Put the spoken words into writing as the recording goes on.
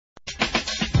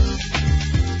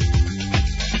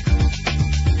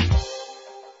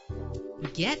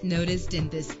Get noticed in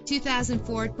this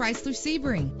 2004 Chrysler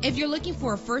Sebring. If you're looking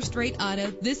for a first-rate auto,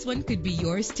 this one could be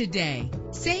yours today.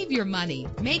 Save your money.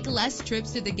 Make less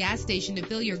trips to the gas station to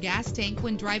fill your gas tank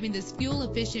when driving this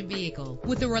fuel-efficient vehicle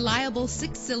with a reliable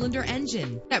 6-cylinder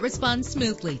engine that responds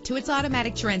smoothly to its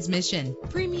automatic transmission.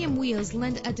 Premium wheels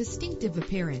lend a distinctive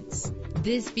appearance.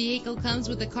 This vehicle comes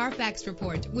with a Carfax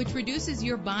report, which reduces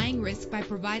your buying risk by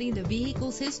providing the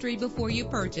vehicle's history before you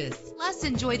purchase. Plus,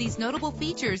 enjoy these notable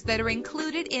features that are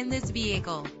included in this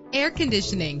vehicle: air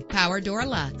conditioning, power door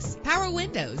locks, power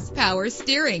windows, power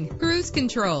steering, cruise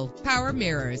control, power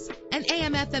mirrors, an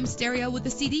AM/FM stereo with a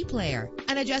CD player,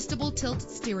 an adjustable tilt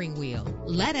steering wheel.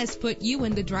 Let us put you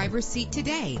in the driver's seat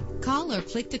today. Call or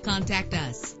click to contact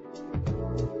us.